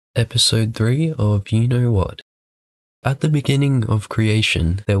Episode 3 of You Know What. At the beginning of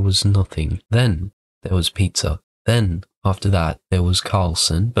creation, there was nothing. Then, there was pizza. Then, after that, there was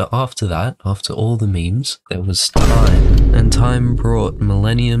Karlson. But after that, after all the memes, there was time. And time brought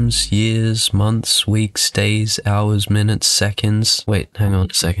millenniums, years, months, weeks, days, hours, minutes, seconds. Wait, hang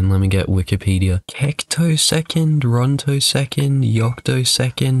on a second, let me get Wikipedia. Hectosecond, rontosecond,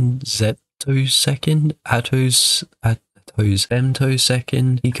 yoctosecond, zeptosecond,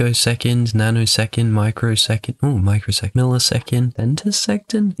 femtosecond, picosecond, nanosecond, microsecond, millisecond,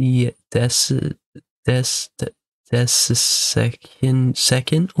 pentasecond,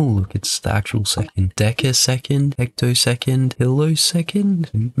 decasecond, oh look, it's the actual second, decasecond, hectosecond,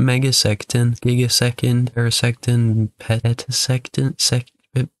 kilosecond, megasecond, gigasecond, terasecond, petasecond,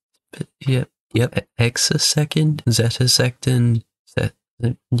 hexasecond, zetasecond,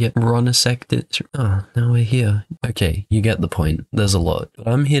 yep, ronisected. Ah, now we're here. Okay, you get the point. There's a lot. But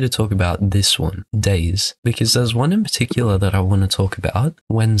I'm here to talk about this one, days, because there's one in particular that I want to talk about.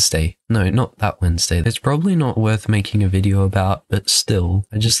 Wednesday. No, not that Wednesday. It's probably not worth making a video about, but still,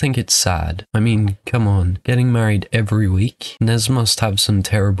 I just think it's sad. I mean, come on. Getting married every week? Nes must have some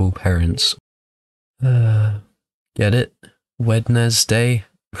terrible parents. Get it? Wed Nes Day?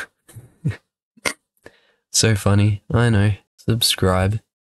 So funny. I know. Subscribe.